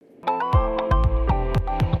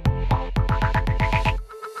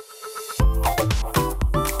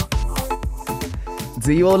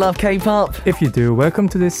Do you all love K-pop? If you do, welcome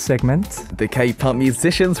to this segment. The K-pop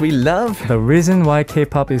musicians we love. The reason why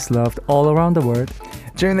K-pop is loved all around the world.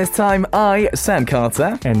 During this time, I, Sam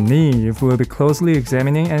Carter, and Neve will be closely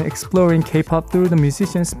examining and exploring K-pop through the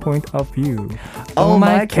musician's point of view. Oh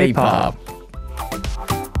My K-pop.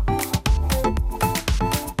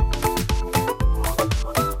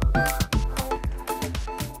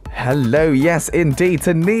 Hello, yes indeed,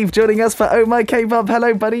 to Neve joining us for Oh My K-pop.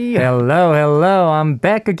 Hello, buddy. Hello, I'm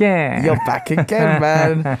back again. You're back again,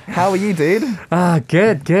 man. How are you, dude?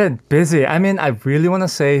 Good. Busy. I mean, I really want to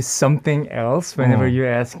say something else whenever you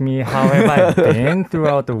ask me how have I been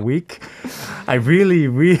throughout the week. I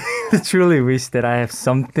really, truly wish that I have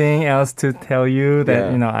something else to tell you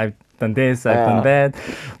that, I've done this, I've done that.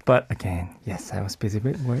 But again, yes, I was busy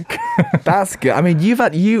with work. That's good. I mean,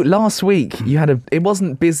 last week, it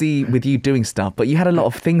wasn't busy with you doing stuff, but you had a lot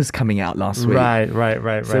of things coming out last week.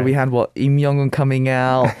 Right. So we had Im Young-un coming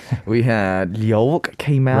out, we had Lyeok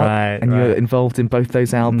came out, and you were involved in both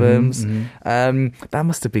those albums. That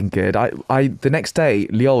must have been good. The next day,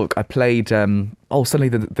 Lyeok, I played, suddenly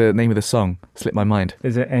the name of the song slipped my mind.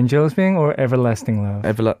 Is it Angels Wing or Everlasting Love?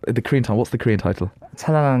 The Korean title, what's the Korean title?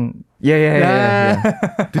 찬란한.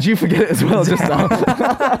 Yeah. Did you forget it as well just now?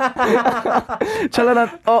 찬란한.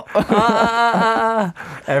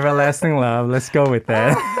 Everlasting Love. Let's go with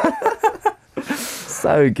that.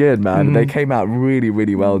 So good, man. They came out really,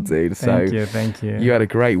 really well, dude. So Thank you. You had a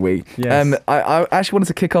great week. Yes. I actually wanted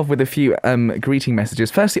to kick off with a few greeting messages.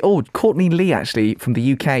 Firstly, Courtney Lee actually from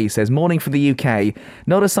the UK says, morning from the UK.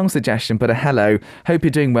 Not a song suggestion, but a hello. Hope you're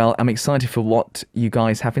doing well. I'm excited for what you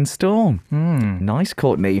guys have in store. Nice,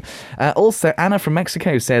 Courtney. Also, Anna from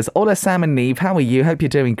Mexico says, hola, Sam and Neve. How are you? Hope you're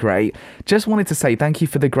doing great. Just wanted to say thank you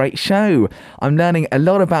for the great show. I'm learning a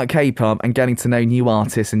lot about K-pop and getting to know new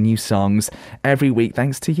artists and new songs every week.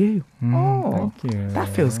 Thanks to you. Thank you. That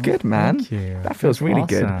feels good, man. Thank you. That feels really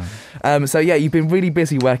awesome. Good. So you've been really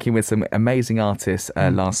busy working with some amazing artists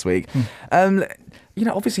last week.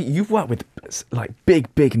 Obviously you've worked with like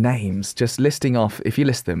big names. Just listing off, if you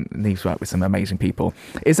list them, Neve's worked with some amazing people.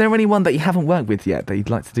 Is there anyone that you haven't worked with yet that you'd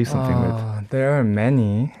like to do something with? There are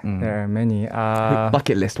many.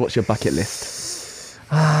 Bucket list. What's your bucket list?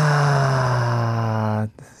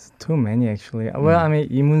 Too many actually. Well, I mean,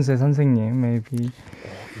 이문세 선생님 maybe.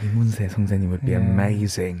 이문세 선생님 would be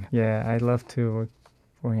amazing. Yeah, I'd love to work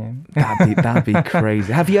for him. That'd be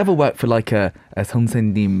crazy. Have you ever worked for like a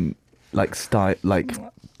선생님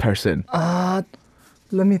person?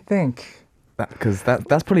 Let me think. Because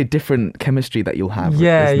that's probably a different chemistry that you'll have.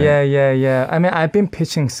 Yeah. I mean, I've been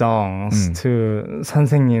pitching songs to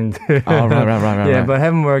선생님들. Oh, right. Yeah, but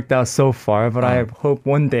haven't worked out so far. But I hope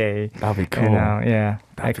one day. That'll be cool.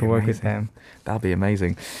 I could work with him. That'll be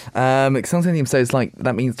amazing. 선생님 says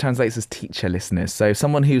that means translates as teacher, listeners. So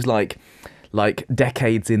someone who's like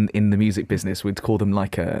decades in the music business, we'd call them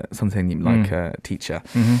like a 선생님, like a teacher.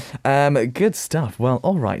 Good stuff. Well,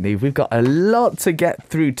 all right, Neve, we've got a lot to get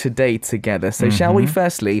through today together. So shall we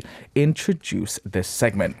firstly introduce this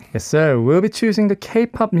segment? Yes, sir. We'll be choosing the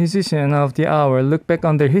K-pop musician of the hour, look back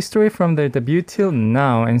on their history from their debut till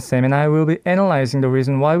now, and Sam and I will be analyzing the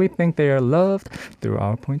reason why we think they are loved through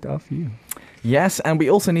our point of view. Yes, and we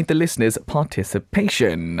also need the listeners'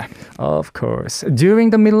 participation. Of course.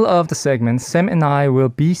 During the middle of the segment, Sam and I will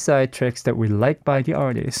B-side tracks that we like by the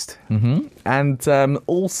artist. And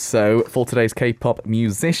also, for today's K-pop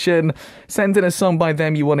musician, send in a song by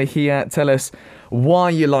them you want to hear. Tell us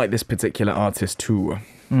why you like this particular artist too.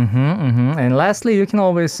 And lastly, you can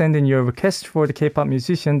always send in your request for the K-pop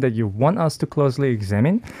musician that you want us to closely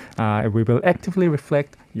examine. We will actively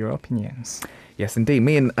reflect your opinions. Yes, indeed.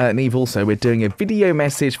 Me and Neve also, we're doing a video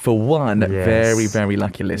message for one very, very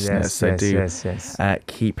lucky listener.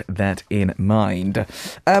 Keep that in mind.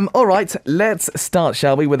 All right, let's start,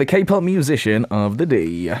 shall we, with the K-pop musician of the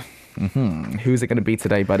day. Who's it going to be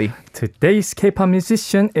today, buddy? Today's K-pop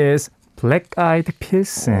musician is Black Eyed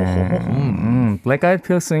Pilsen. Black Eyed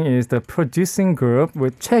Pilsen is the producing group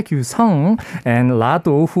with Chae Kyu-sung and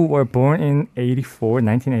Rado, who were born in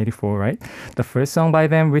 1984, right? The first song by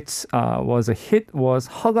them, which was a hit, was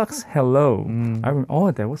Hogak's Hello.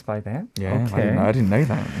 That was by them? Yeah, okay. I didn't know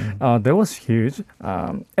that. That was huge.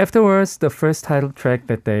 Afterwards, the first title track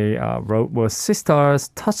that they wrote was Sistar's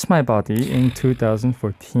Touch My Body in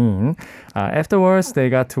 2014. Afterwards, they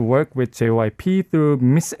got to work with JYP through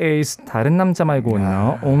Miss A's 다른 남자 말고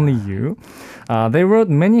너, Only You. They wrote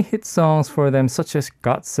many hit songs for them, such as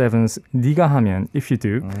GOT7's 네가 하면, If You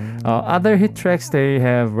Do. Other hit tracks they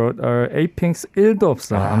have wrote are A-Pink's 일도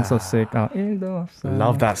없어. I'm so sick. 일도 없어.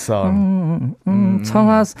 Love that song.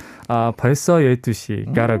 청하's 벌써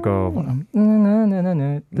 12시. Gotta go.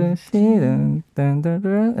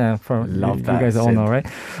 Love you that. guys all know, right?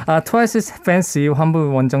 Twice's Fancy,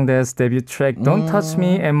 환부 원정대's debut track Don't Touch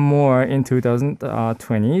Me and More in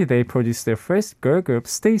 2020. They produced their first girl group,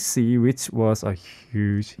 Stacy, which was a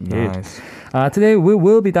huge hit. Nice. Today we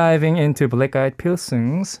will be diving into Black Eyed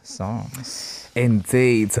Peas's songs.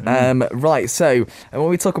 Indeed. Right, so when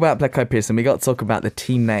we talk about Black Eyed Peas, we got to talk about the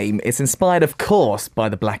team name. It's inspired, of course, by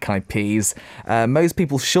the Black Eyed Peas. Most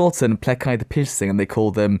people shorten Black Eyed Peas and they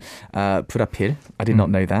call them Purapil. I did not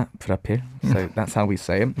know that, Purapil. So that's how we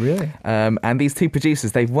say it. Really? And these two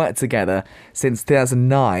producers, they've worked together since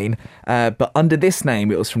 2009, but under this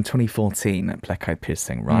name, it was from 2014, Black Eyed Peas,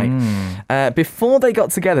 right? Before they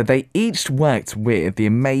got together, they each worked with the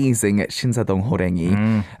amazing Shinsadong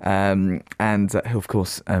Horengi, and who, of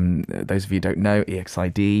course, those of you who don't know,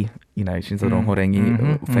 EXID, you know, Shinsadong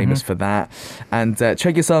Horengi, famous for that. And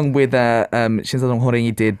Choi Gyu-sung with Shinsadong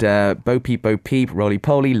Horengi did Bo Peep, Bo Peep, Roly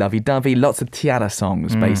Poly, Lovey Dovey, lots of Tiara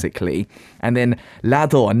songs, basically. And then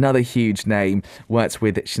Lado, another huge name, worked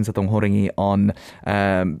with Shinsadong Horengi on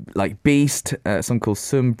like Beast, a song called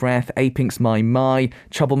Sum Breath, A-Pink's My My,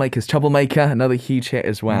 Troublemaker's Troublemaker, another huge hit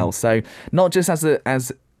as well. So not just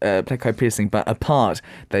as Black Eyed Peas, but apart,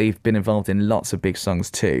 they've been involved in lots of big songs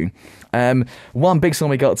too. One big song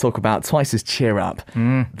we got to talk about, Twice's Cheer Up.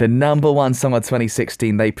 The number one song of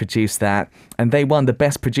 2016, they produced that. And they won the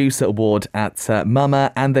Best Producer Award at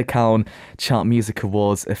Mama and the Kaon Chart Music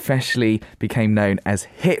Awards, officially became known as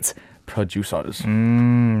Hit Producers.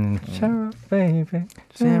 Cheer up, baby.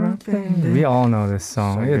 Cheer up, baby. We all know this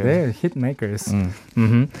song. So yeah, good. they're hit makers.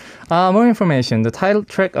 More information. The title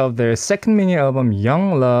track of their second mini album,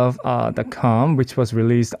 YoungLove.com, which was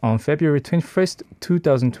released on February 21st,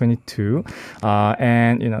 2022.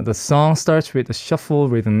 And, you know, the song starts with a shuffle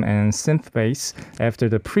rhythm and synth bass. After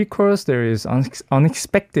the pre-chorus, there is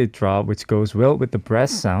unexpected drop, which goes well with the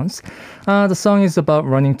brass sounds. The song is about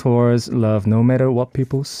running towards love, no matter what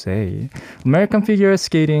people say. American figure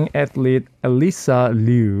skating athlete Elisa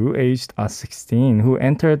Liu, aged 16, who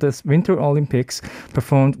entered the Winter Olympics,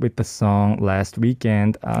 performed with the song last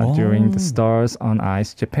weekend during the Stars on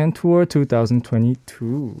Ice Japan Tour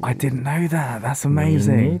 2022. I didn't know that. That's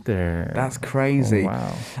amazing. Me neither. That's crazy.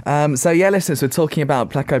 Oh, wow. So yeah, listeners, we're talking about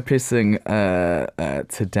Black Eyed Peas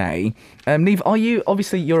today. Neve,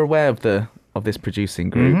 obviously you're aware of this producing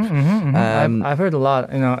group? I've heard a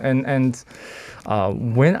lot, you know, and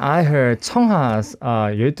when I heard 청하's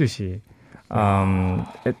 12시,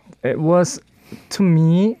 it was, to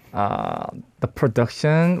me, the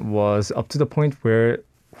production was up to the point where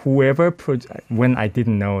whoever when I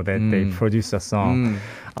didn't know that they produced a song,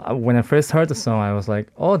 when I first heard the song, I was like,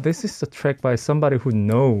 oh, this is a track by somebody who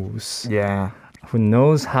knows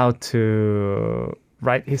how to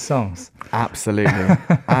write his songs. Absolutely.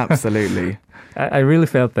 Absolutely. I really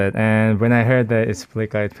felt that, and when I heard that it's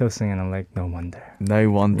Black Eyed Peas, and I'm like, no wonder. No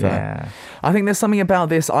wonder. Yeah. I think there's something about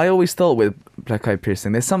this. I always thought with Black Eyed Peas,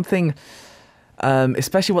 there's something,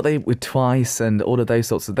 especially what they with Twice and all of those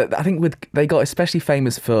sorts of. I think they got especially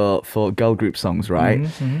famous for girl group songs, right?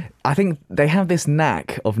 I think they have this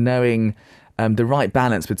knack of knowing the right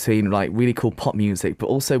balance between like really cool pop music, but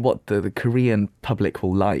also what the Korean public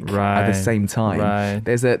will like at the same time. Right.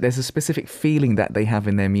 There's a specific feeling that they have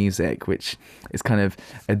in their music, which is kind of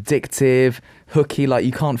addictive, hooky. Like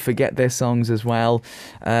you can't forget their songs as well.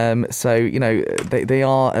 So you know they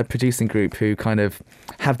are a producing group who kind of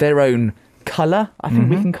have their own colour, I think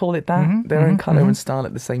we can call it that, their own colour and style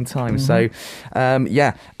at the same time. So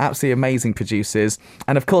yeah, absolutely amazing producers.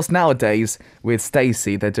 And of course nowadays with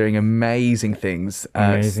Stacy, they're doing amazing things.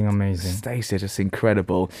 Amazing. Stacy are just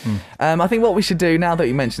incredible. I think what we should do, now that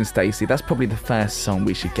you mentioned Stacy, that's probably the first song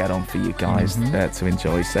we should get on for you guys to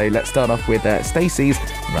enjoy. So let's start off with Stacy's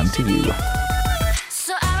Run to You.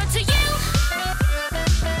 So I run to you.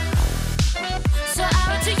 So I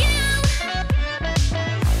run to you.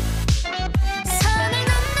 선을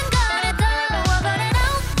넘는 거리도 워버린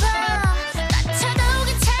over. 다쳐도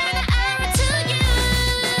괜찮아. I run to you.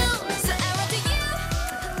 So I run to you.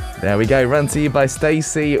 There we go, Run to You by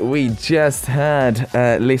Stacy. We just heard,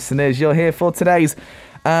 listeners, you're here for today's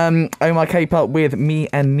Omar K-pop with me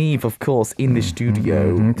and Neve, of course, in the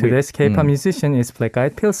studio. Today's K-pop musician is Black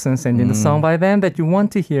Eyed Peas, sending the song by them that you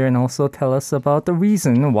want to hear, and also tell us about the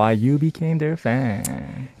reason why you became their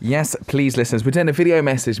fan. Yes, please, listeners. We're doing a video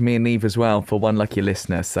message, me and Neve as well, for one lucky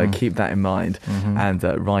listener, so keep that in mind and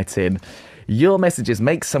write in your messages.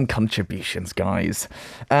 Make some contributions, guys.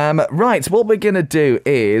 Right, what we're going to do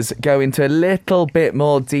is go into a little bit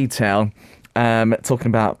more detail. Talking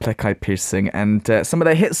about Black Eyed Peas and some of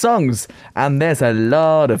their hit songs, and there's a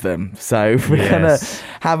lot of them. So we're gonna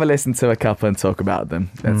have a listen to a couple and talk about them.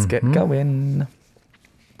 Let's get going.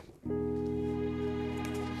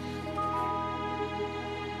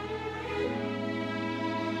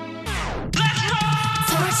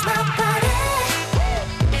 Touch my body,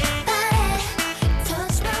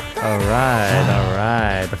 touch my body. All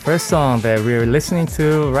right. The first song that we're listening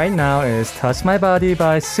to right now is Touch My Body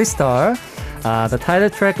by Sistar, the title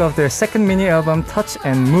track of their second mini album Touch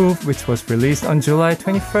and Move, which was released on July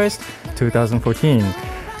 21st, 2014.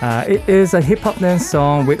 It is a hip-hop dance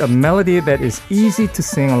song with a melody that is easy to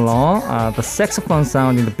sing along. The saxophone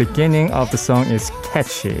sound in the beginning of the song is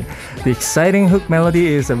catchy. The exciting hook melody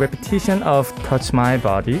is a repetition of Touch My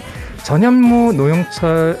Body. 전현무,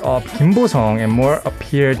 노영철, 김보성 and more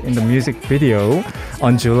appeared in the music video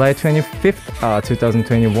on July 25th,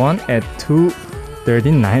 2021 at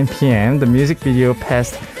 2:39 p.m. The music video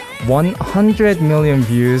passed 100 million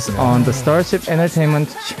views on the Starship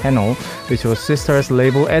Entertainment channel, which was Sistar's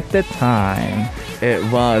label at that time. It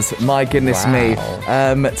was, my goodness me.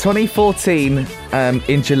 2014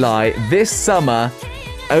 in July. This summer,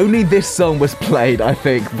 only this song was played, I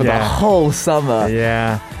think, for the whole summer.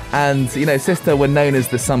 Yeah. And, you know, Sister were known as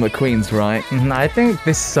the Summer Queens, right? I think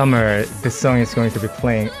this summer, this song is going to be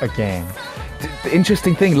playing again. The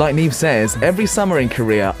interesting thing, like Neve says, every summer in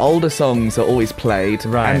Korea, older songs are always played.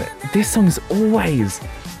 Right. And this song's always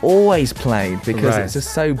played because it's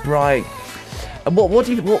just so bright. And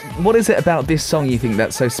what is it about this song you think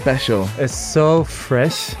that's so special? It's so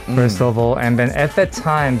fresh, first of all, and then at that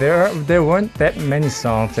time there weren't that many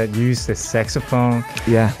songs that used the saxophone.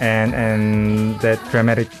 Yeah. And that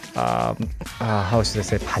dramatic how should I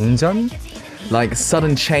say, 반전? Like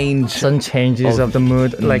sudden changes of the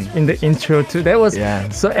mood, like in the intro too. That was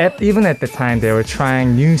so. Even at the time, they were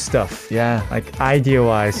trying new stuff. Yeah, like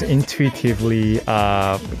idea-wise, intuitively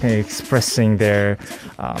expressing their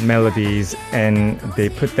melodies, and they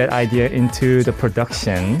put that idea into the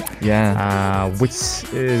production. Yeah, which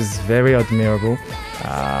is very admirable.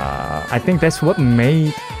 I think that's what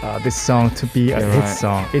made this song to be a hit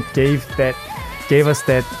song. It gave us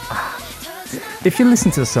that. If you listen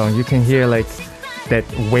to the song, you can hear like that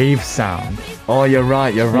wave sound. Oh, you're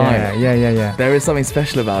right. Yeah. There is something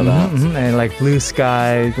special about that. And like blue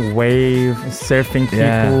sky, wave, surfing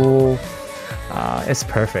people. It's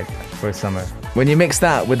perfect for summer. When you mix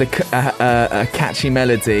that with a catchy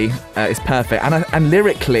melody, it's perfect. And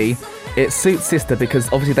lyrically, it suits Sister because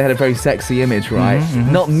obviously they had a very sexy image, right?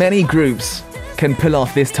 Not many groups can pull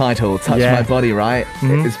off this title, Touch My Body, right?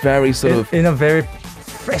 It's very sort of... In a very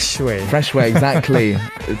fresh way, exactly.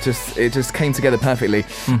 it just came together perfectly.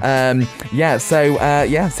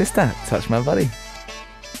 Sister, Touch My Body.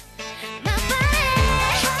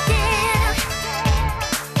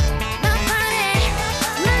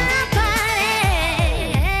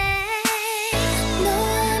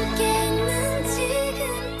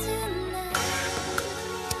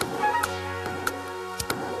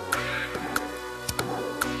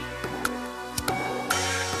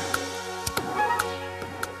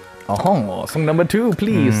 Song number 2,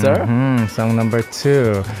 please, sir. Song number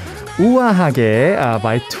 2. 우아하게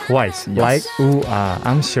by Twice. Like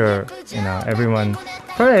I'm sure everyone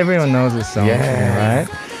knows this song, right?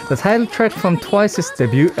 The title track from Twice's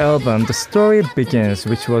debut album, The Story Begins,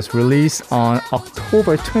 which was released on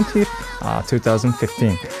October 20th,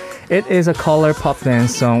 2015. It is a color pop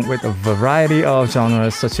dance song with a variety of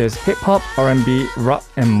genres such as hip-hop, R&B, rock,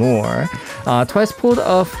 and more. Twice pulled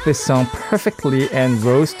off this song perfectly and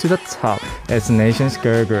rose to the top as the nation's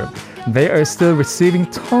girl group. They are still receiving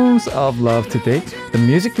tons of love today. The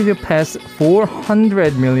music video passed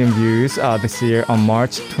 400 million views this year on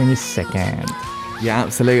March 22nd. Yeah,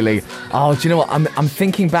 absolutely. Oh, do you know what? I'm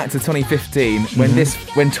thinking back to 2015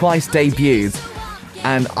 when Twice debuted,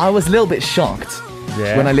 and I was a little bit shocked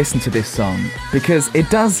when I listened to this song because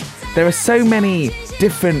there are so many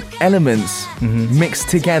different elements mixed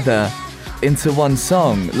together into one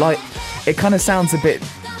song. Like, it kind of sounds a bit,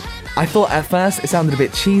 I thought at first it sounded a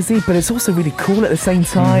bit cheesy, but it's also really cool at the same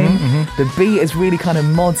time. The beat is really kind of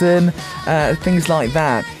modern, things like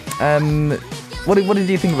that. What did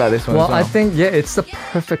you think about this one? Well, I think it's the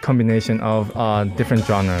perfect combination of different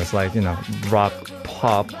genres, like rock,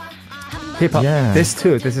 pop, hip-hop. This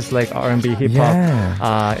is like R&B,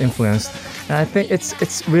 hip-hop influenced, and I think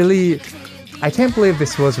it's really, I can't believe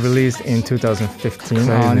this was released in 2015.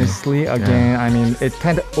 Crazy. Honestly, again, I mean, it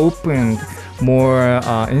kind of opened more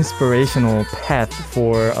inspirational path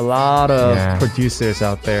for a lot of Yeah. producers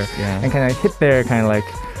out there, Yeah. and kind of hit their kind of like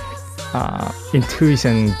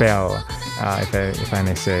intuition bell, if I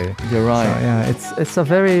may say. You're right. So, yeah, it's a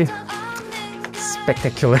very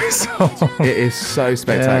spectacular song. It is so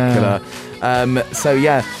spectacular. So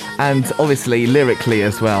yeah, and obviously lyrically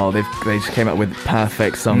as well, they just came up with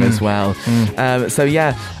perfect song as well. So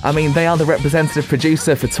yeah, I mean they are the representative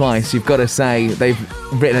producer for Twice. You've got to say they've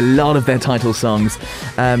written a lot of their title songs.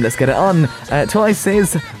 Let's get it on. Twice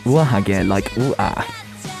is 우아하게, like ooh ah.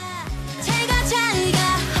 제가 잘가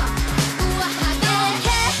우아하게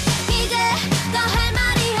해 이제 더 할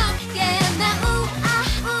말이 없게 나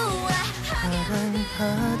우아하게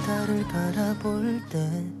바다를 바라볼 때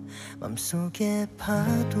맘속에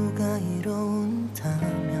파도가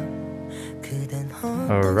일어온다면 그댄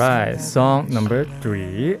Alright, song number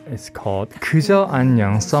 3 is called 그저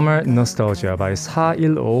안녕 Summer Nostalgia by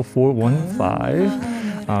 410415.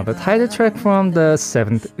 The title track from the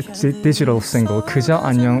 7th digital single 그저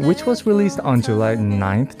안녕, which was released on July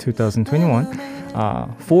 9th, 2021.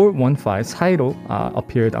 415's title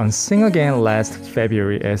appeared on Sing Again last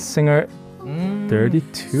February as singer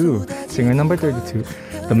 32, singer number 32.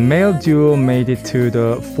 The male duo made it to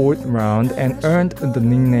the 4th round and earned the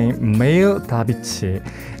nickname Male Dabichi.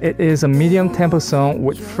 It is a medium tempo song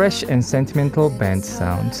with fresh and sentimental band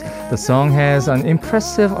sounds. The song has an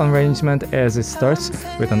impressive arrangement as it starts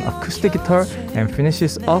with an acoustic guitar and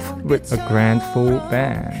finishes off with a grand full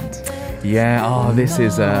band. Yeah, oh, this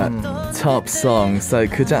is a top song. So,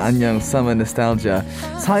 그저 안녕, Summer Nostalgia.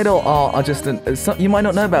 Tidal are just, you might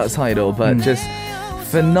not know about Tidal, but just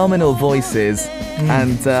phenomenal voices.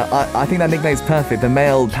 And I think that nickname's perfect. The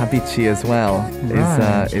male Tabichi as well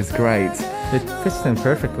Right. is great. It fits them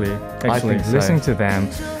perfectly, actually, think so. listening to them.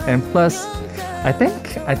 And plus, I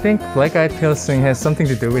think Black Eyed Peas Sing has something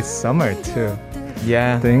to do with summer too.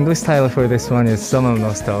 Yeah, The English title for this one is Summer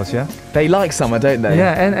Nostalgia. they like summer, don't they?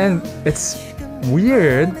 Yeah, and it's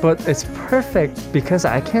weird, but it's perfect because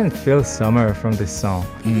I can feel summer from this song.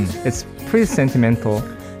 It's pretty sentimental,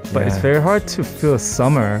 but it's Yeah. very hard to feel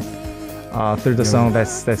summer through the song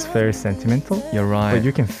that's very sentimental. You're right. But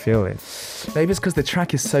you can feel it. Maybe it's because the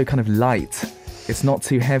track is so kind of light. It's not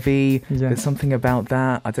too heavy. Yeah. There's something about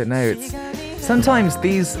that. I don't know. It's sometimes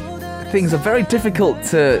these things are very difficult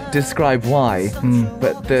to describe why,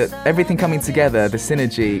 but everything coming together, the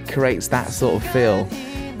synergy creates that sort of feel.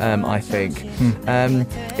 I think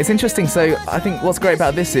it's interesting. So I think what's great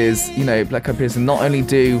about this is, you know, Black Eyed Peas not only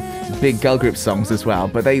do big girl group songs as well,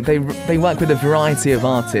 but they work with a variety of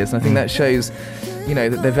artists. And I think that shows, you know,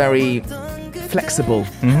 that they're very flexible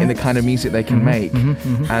in the kind of music they can make,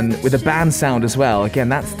 and with a band sound as well. Again,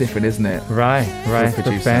 that's different, isn't it? Right. The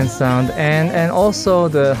producer. band sound and also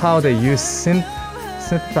how they use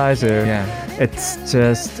synthesizer. Yeah. It's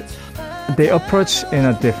just they approach in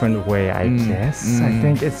a different way, I guess. I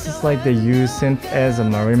think it's just like they use synth as a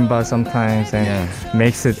marimba sometimes and Yeah.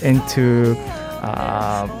 makes it into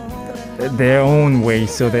their own way,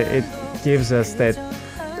 so that it gives us that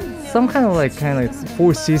some kind of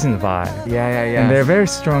four season vibe. Yeah. And they're very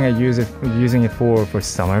strong at using it for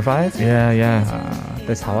summer vibes. yeah.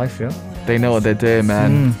 That's how I feel. They know what they're doing,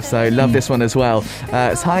 man. So love this one as well.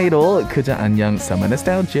 Tidal, 그저 안녕, Summer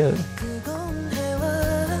Nostalgia. 뜨거운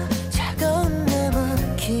해와 차가운 내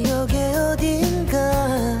맘 기억의 어딘가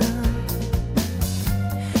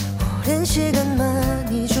오랜 시간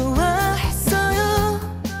많이 좋아했어요.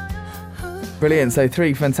 Brilliant. So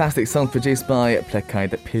 3 fantastic songs produced by Black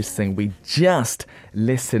Eyed Peas. We just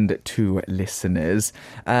listened to listeners.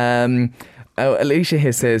 Alicia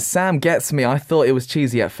here says, Sam gets me. I thought it was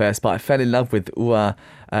cheesy at first, but I fell in love with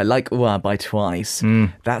like Ua by Twice.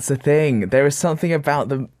 That's the thing. There is something about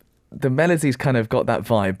the melodies kind of got that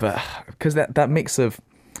vibe, but because that mix of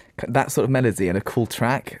that sort of melody and a cool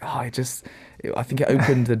track, I think it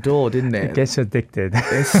opened the door, didn't it? It gets you addicted.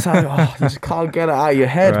 It's so, you just can't get it out of your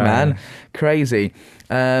head, Right. man. Crazy.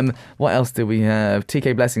 What else do we have?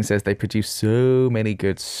 TK Blessing says they produce so many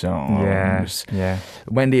good songs. Yeah.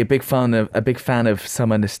 Wendy, a big fan of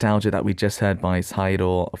Summer Nostalgia that we just heard by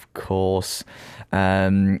Tidal, of course.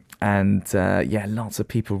 Lots of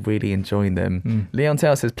people really enjoying them. Leon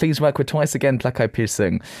Taylor says, please work with Twice again, Black Eyed Peas.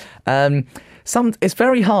 It's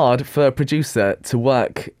very hard for a producer to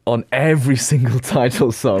work on every single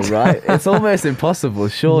title song, right? It's almost impossible,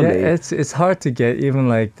 surely. Yeah, it's hard to get even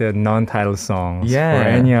like the non-title songs Yeah. for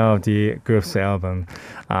any of the group's album.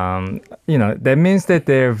 That means that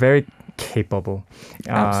they're very capable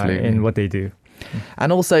Absolutely. in what they do.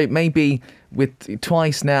 And also maybe with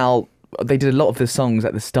Twice now, they did a lot of the songs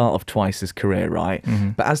at the start of Twice's career, right?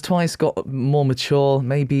 But as Twice got more mature,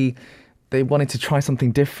 maybe they wanted to try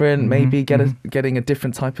something different, maybe getting a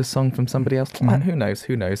different type of song from somebody else. Who knows?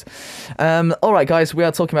 Who knows? All right, guys, we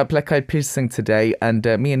are talking about Black Eyed Peas today, and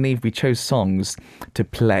me and Neve, we chose songs to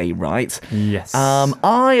play, right? Yes.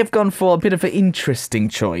 I have gone for a bit of an interesting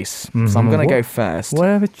choice, so I'm going to go first. What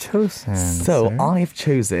have you chosen? So sir? I've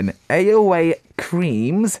chosen AOA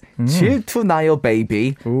Cream's 질투나요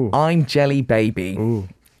Baby, Ooh. I'm Jelly Baby. Ooh.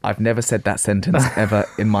 I've never said that sentence ever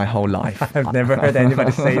in my whole life. I've never heard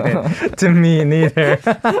anybody say that to me neither.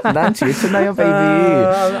 난 질투나요 Baby.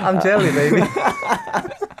 I'm jelly, baby.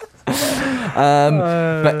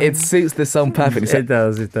 But it suits the song perfectly. So, It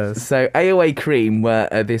does. so AOA Cream were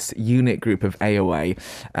this unit group of AOA,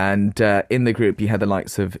 and in the group you had the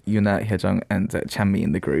likes of Yuna, Hyejong, and Chanmi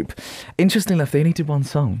in the group. Interestingly enough, they only did one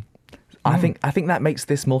song. I think that makes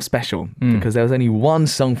this more special because there was only one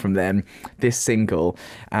song from them, this single,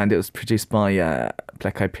 and it was produced by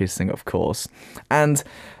Black Eyed Peas, of course. And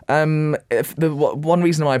one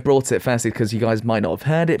reason why I brought it first is because you guys might not have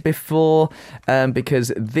heard it before,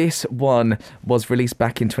 because this one was released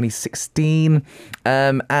back in 2016,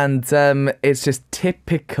 and it's just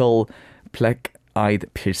typical Black Eyed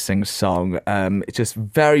Peas song. It's just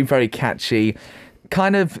very, very catchy.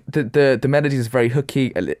 Kind of the melody is very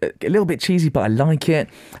hooky, a little bit cheesy, but I like it.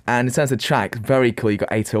 And in terms of track, very cool. You've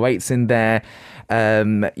got 808s in there.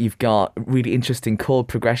 You've got really interesting chord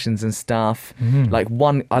progressions and stuff. I like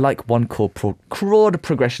one chord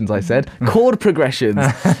progressions. I said chord progressions,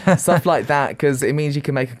 stuff like that, because it means you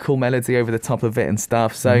can make a cool melody over the top of it and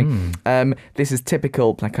stuff. So this is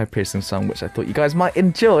typical Black Eyed Peas song, which I thought you guys might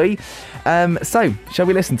enjoy. So shall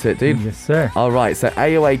we listen to it, dude? Yes, sir. All right. So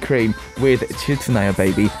AOA Cream with 질투나요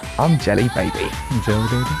Baby, I'm Jelly Baby. Jelly,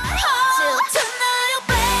 baby. 질투나요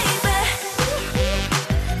baby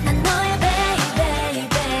난 너의 baby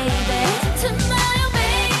baby 질투나요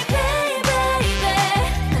baby baby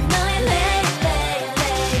난 너의 lady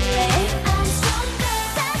I'm stronger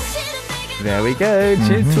다시는 내게 There we go.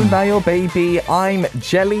 질투나요 Baby, I'm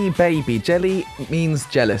Jelly Baby. Jelly means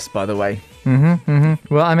jealous, by the way.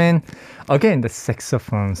 Well, I mean, again, the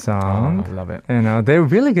saxophone sound. Oh, love it. You know, they're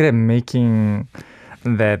really good at making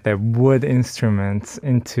that wood instruments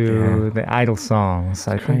into the idol songs.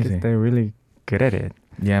 I crazy. think they're really good at it.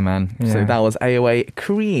 Yeah, man. So Yeah. that was AOA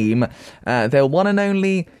Cream, their one and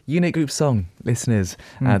only unit group song, listeners,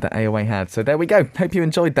 that AOA had. So there we go. Hope you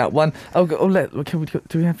enjoyed that one. Do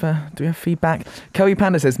we have feedback? Koei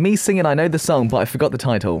Panda says, me singing, I know the song, but I forgot the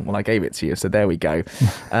title. Well, I gave it to you, so there we go.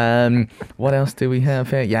 What else do we have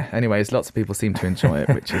here? Yeah, anyways, lots of people seem to enjoy it,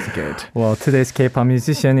 which is good. Well, today's K-pop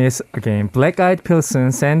musician is, again, Black Eyed Peas.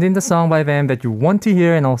 Send in the song by them that you want to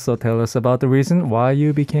hear and also tell us about the reason why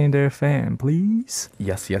you became their fan, please.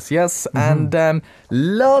 Yes. And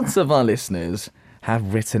lots of our listeners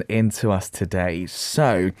have written into us today.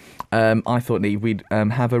 So I thought, Neve, we'd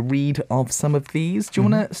have a read of some of these. Do you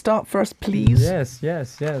want to start first, please?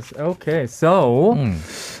 Yes. Okay, so,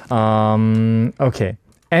 okay.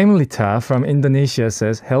 Emilita from Indonesia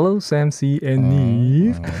says, hello, Sam C and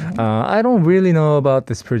Neve. I don't really know about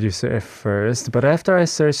this producer at first, but after I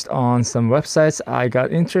searched on some websites, I got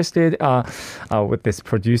interested with this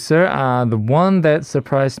producer. The one that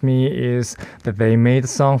surprised me is that they made a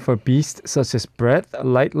song for Beast, such as Breath,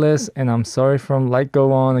 Lightless, and I'm Sorry from Light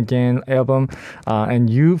Go On Again album, and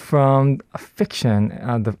You from Fiction,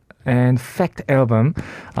 and Fact album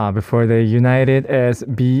before they united as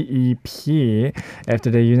BEP.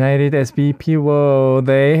 After they united as BEP, well,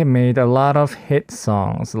 they made a lot of hit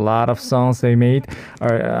songs. A lot of songs they made,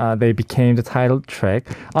 they became the title track.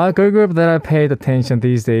 A girl group that I paid attention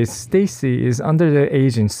these days, Stacy, is under their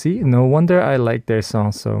agency. No wonder I like their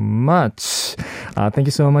song so much. Thank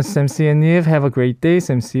you so much, Sam C and Neve. Have a great day.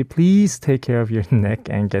 Sam C, please take care of your neck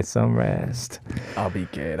and get some rest. I'll be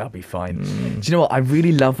good. I'll be fine. Do you know what? I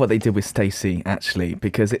really love what they did with Stacey, actually,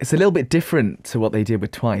 because it's a little bit different to what they did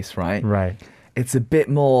with Twice, right? Right. It's a bit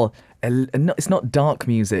more, it's not dark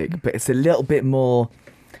music, but it's a little bit more,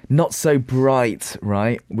 not so bright,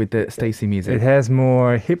 right, with the Stacey music. It has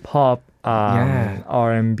more hip-hop, Yeah.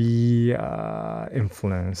 R&B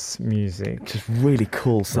influence music. Just really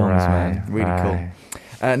cool songs, man. Really right.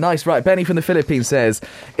 cool. Nice, right. Benny from the Philippines says,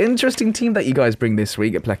 interesting team that you guys bring this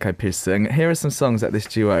week at Black Eyed Peas. Here are some songs that this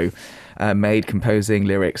duo made, composing,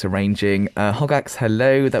 lyrics, arranging. Hogak's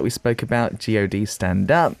Hello that we spoke about, G.O.D.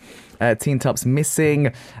 Stand Up. Teen Top's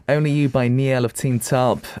Missing, Only You by Niel of Teen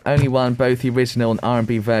Top, Only One, both the original and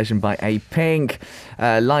R&B version by A-Pink,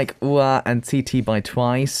 Like Ua and TT by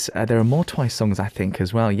Twice. There are more Twice songs, I think,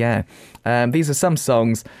 as well, yeah. These are some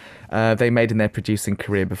songs they made in their producing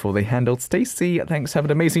career before they handled Stacey. Thanks, have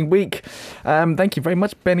an amazing week. Thank you very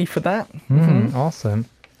much, Benny, for that. Awesome.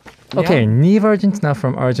 Okay, Neve Argentina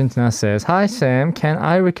from Argentina says, "Hi Sam, can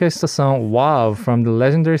I request the song Wow from the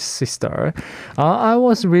legendary Sistar? I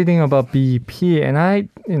was reading about BEP and I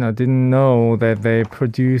didn't know that they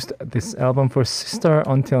produced this album for Sistar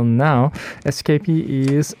until now. SKP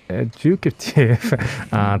is educative."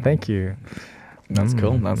 Thank you. That's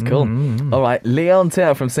cool. That's cool. All right, Leon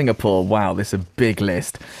Teo from Singapore. Wow, this is a big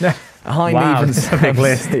list. Hi, Wow, Neve and this is a big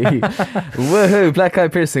list. Samsy. Woohoo! Black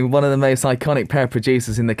Eyed Peas, one of the most iconic pair of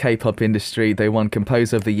producers in the K-pop industry. They won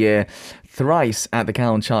Composer of the Year thrice at the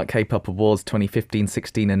Gaon Chart K-pop Awards 2015,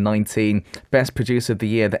 16 and 19. Best Producer of the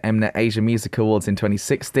Year, the Mnet Asia Music Awards in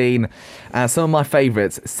 2016. Some of my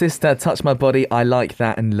favourites: Sister, Touch My Body, I Like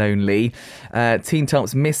That and Lonely. Teen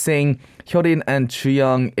Top's Missing. Hyorin and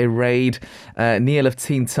Chuyoung, Erased. Neil of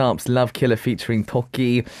Teen Tops, Love Killer featuring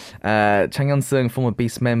Toki. Chang Hyun-sung, former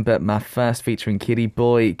Beast member, My First featuring Kitty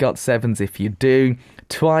Boy. Got Sevens, If You Do.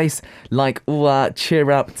 Twice, Like Ua, Cheer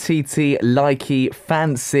Up, TT, Likey,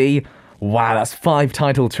 Fancy. Wow, that's 5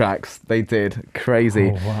 title tracks they did.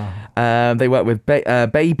 Crazy. Oh, wow. They worked with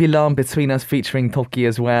Baby Lam, Between Us featuring Toki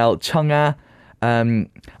as well. Chungha.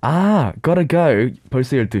 Gotta Go,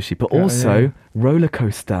 벌써 12시, but also Roller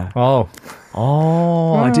Coaster. Oh.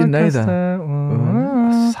 I didn't know that.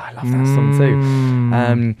 I love that song too.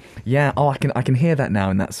 I can hear that now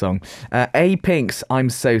in that song. A-Pink's I'm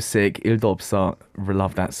So Sick, 일도 없어,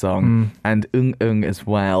 love that song. And Ung as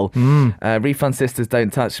well. Refund Sisters,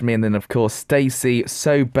 Don't Touch Me, and then of course Stacey,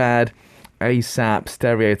 So Bad, ASAP,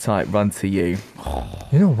 Stereotype, Run to You.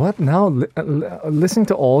 You know what? Now, listening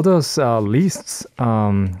to all those lists,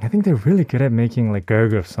 I think they're really good at making like girl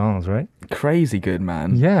group songs, right? Crazy good,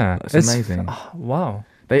 man. Yeah. That's amazing. Wow.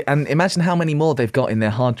 And imagine how many more they've got in their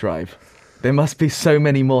hard drive. There must be so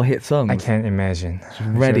many more hit songs. I can't imagine.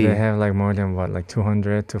 Ready. So they have like more than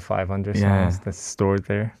 200 to 500 songs Yeah. that's stored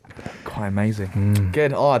there. Quite amazing.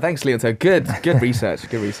 Good. Oh, thanks, Leon. So good research.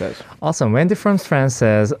 Good research. Awesome. Wendy from France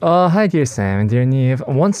says, "Hi dear Sam and dear Neve.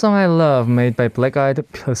 One song I love made by Black Eyed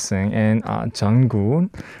Peas and Jungkook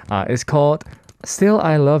is called Still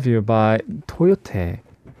I Love You by Toyote.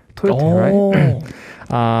 Right?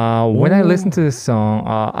 When I listen to this song,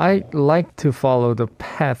 I like to follow the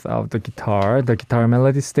path of the guitar. The guitar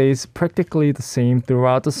melody stays practically the same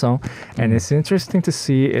throughout the song, and it's interesting to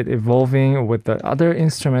see it evolving with the other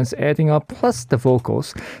instruments adding up plus the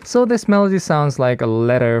vocals. So this melody sounds like a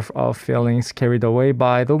letter of feelings carried away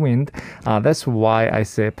by the wind. That's why I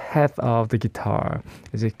say path of the guitar.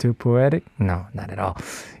 Is it too poetic? No, not at all.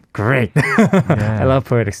 Great. I love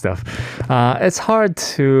poetic stuff. It's hard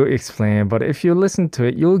to explain, but if you listen to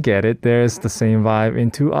it, you'll get it. There's the same vibe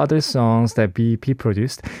in 2 other songs that BEP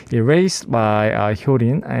produced. Erased by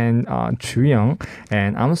Hyorin and Chuyoung,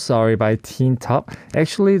 and I'm Sorry by Teen Top.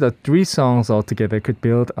 Actually, the 3 songs altogether could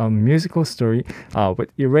build a musical story with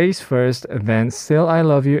Erased first, then Still I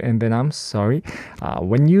Love You, and then I'm Sorry.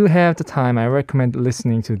 When you have the time, I recommend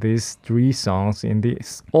listening to these 3 songs in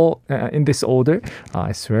this order.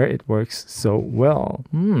 I swear it works so well.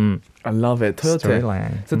 I love it. Toyote.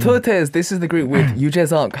 Storyline. So Toyote this is the group with Yoo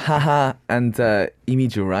Jae-suk, Haha, and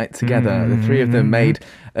Imiju, right? Together, the 3 of them made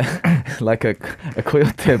like a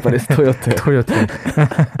coyote, but it's Toyote.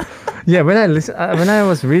 Toyota. Yeah, when I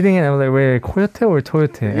was reading it, I was like, wait, Coyote or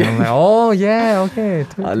Toyote? And I'm like, oh yeah, okay.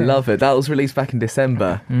 Toyote. I love it. That was released back in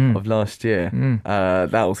December of last year.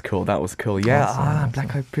 That was cool. Yeah, Awesome.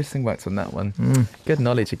 Black Eyed Peas worked on that one. Good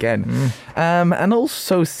knowledge again. And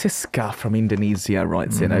also Siska from Indonesia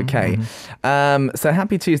writes in. Okay. So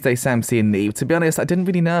happy Tuesday, Samsy and Neve. To be honest, I didn't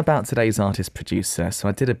really know about today's artist producer, so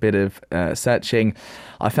I did a bit of searching.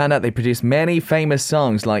 I found out they produced many famous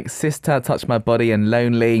songs like Sister, Touch My Body and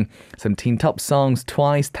Lonely, some Teen Top songs,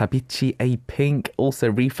 Twice, Tabichi, A-Pink,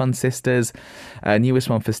 also Refund Sisters,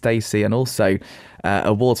 newest one for Stacey, and also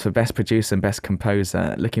awards for Best Producer and Best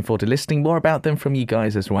Composer. Looking forward to listening more about them from you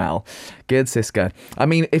guys as well. Good, Siska. I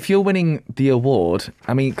mean, if you're winning the award,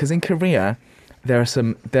 because in Korea, there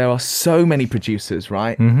are so many producers,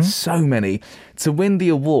 right? So many. To win the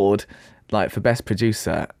award, like for Best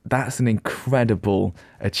Producer, that's an incredible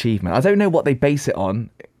achievement. I don't know what they base it on.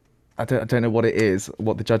 I don't know what it is,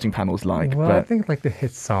 what the judging panel's like. Well, but I think like the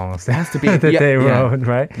hit songs. it has to be that they wrote,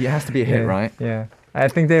 right? It has to be a hit, right? Yeah. I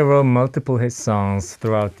think they wrote multiple hit songs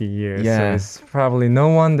throughout the years. Yeah. So it's probably no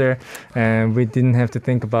wonder and we didn't have to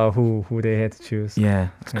think about who they had to choose. Yeah,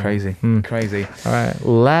 it's crazy. Crazy. All right.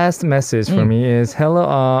 Last message for me is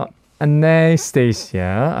hello,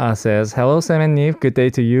 Anastasia says, "Hello Sam and Neve, good day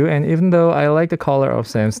to you. And even though I like the color of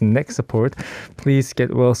Sam's neck support, please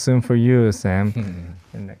get well soon for you, Sam."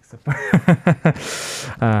 Next up.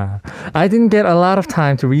 I didn't get a lot of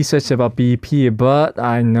time to research about BP, but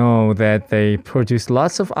I know that they produce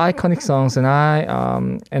lots of iconic songs, and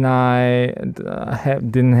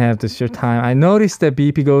didn't have the sheer time. I noticed that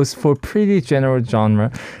BP goes for pretty general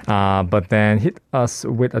genre, but then hit us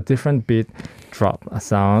with a different beat, drop a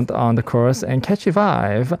sound on the chorus, and catchy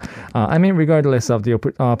vibe. I mean, regardless of the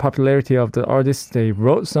popularity of the artists they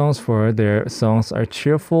wrote songs for, their songs are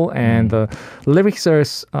cheerful, and the lyrics are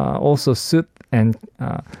also suit, and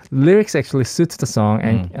lyrics actually suits the song,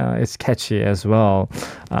 and it's catchy as well.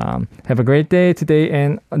 Have a great day today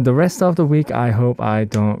and the rest of the week. I hope I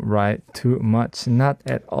don't write too much, not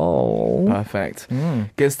at all. Perfect.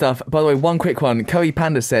 Good stuff. By the way, one quick one. Koei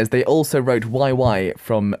Panda says they also wrote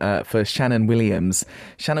YY for Shannon Williams.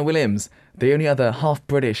 Shannon Williams, the only other half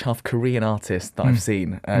British, half Korean artist that I've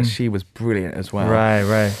seen. She was brilliant as well.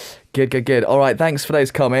 Right. Good. All right, thanks for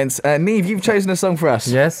those comments. Neve, you've chosen a song for us.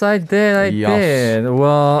 Yes, I did.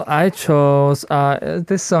 Well, I chose,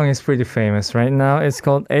 this song is pretty famous right now. It's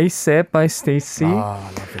called ASAP by Stacey. I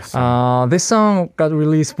love this song. This song got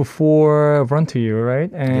released before Run to You, right?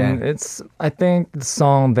 And it's, I think, the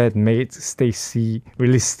song that made Stacey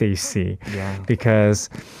release Stacey. Yeah. Because,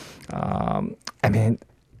 I mean,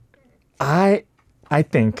 I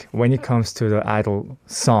think when it comes to the idol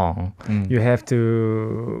song, you have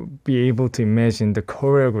to be able to imagine the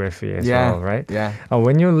choreography as well, right? Yeah.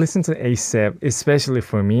 When you listen to ASAP, especially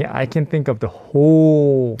for me, I can think of the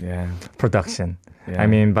whole production. Yeah. I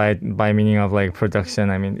mean, by meaning of like production,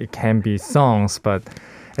 I mean, it can be songs, but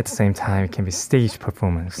at the same time, it can be stage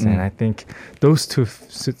performance. And I think those two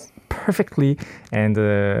suit perfectly, and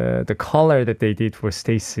the color that they did for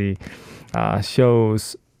Stacey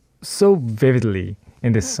shows so vividly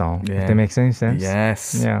in this song. If that makes any sense.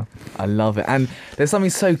 Yes. Yeah. I love it. And there's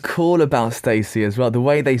something so cool about Stacey as well. The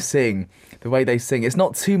way they sing. It's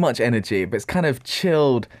not too much energy, but it's kind of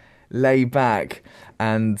chilled, laid back.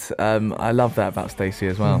 And I love that about Stacey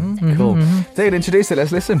as well. Cool. David, introduce it.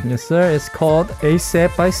 Let's listen. Yes, sir. It's called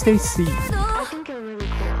ASAP by Stacey.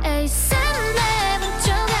 ASAP 내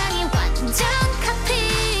문조각이 완전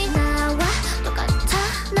카피 나와 똑같아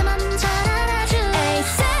나만 잘 알아줘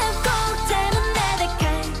ASAP 꼭 때문에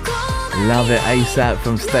갈고 Love it. ASAP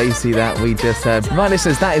from Stacey that we just heard. Right,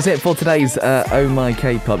 listeners, that is it for today's Oh My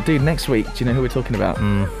K-Pop. Dude, next week, do you know who we're talking about?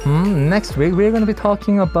 Next week, we're going to be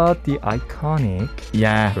talking about the iconic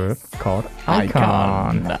group called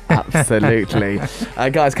Icon. Absolutely.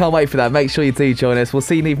 Guys, can't wait for that. Make sure you do join us. We'll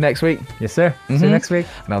see you, Neve, next week. Yes, sir. See you next week.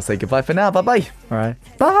 And I'll say goodbye for now. Bye-bye. All right.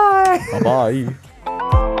 Bye. Bye-bye.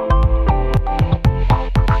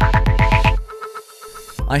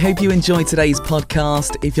 I hope you enjoyed today's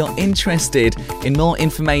podcast. If you're interested in more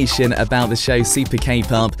information about the show Super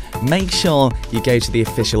K-Pop, make sure you go to the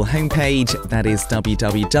official homepage, that is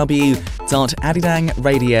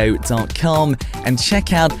www.adidangradio.com, and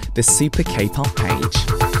check out the Super K-Pop page.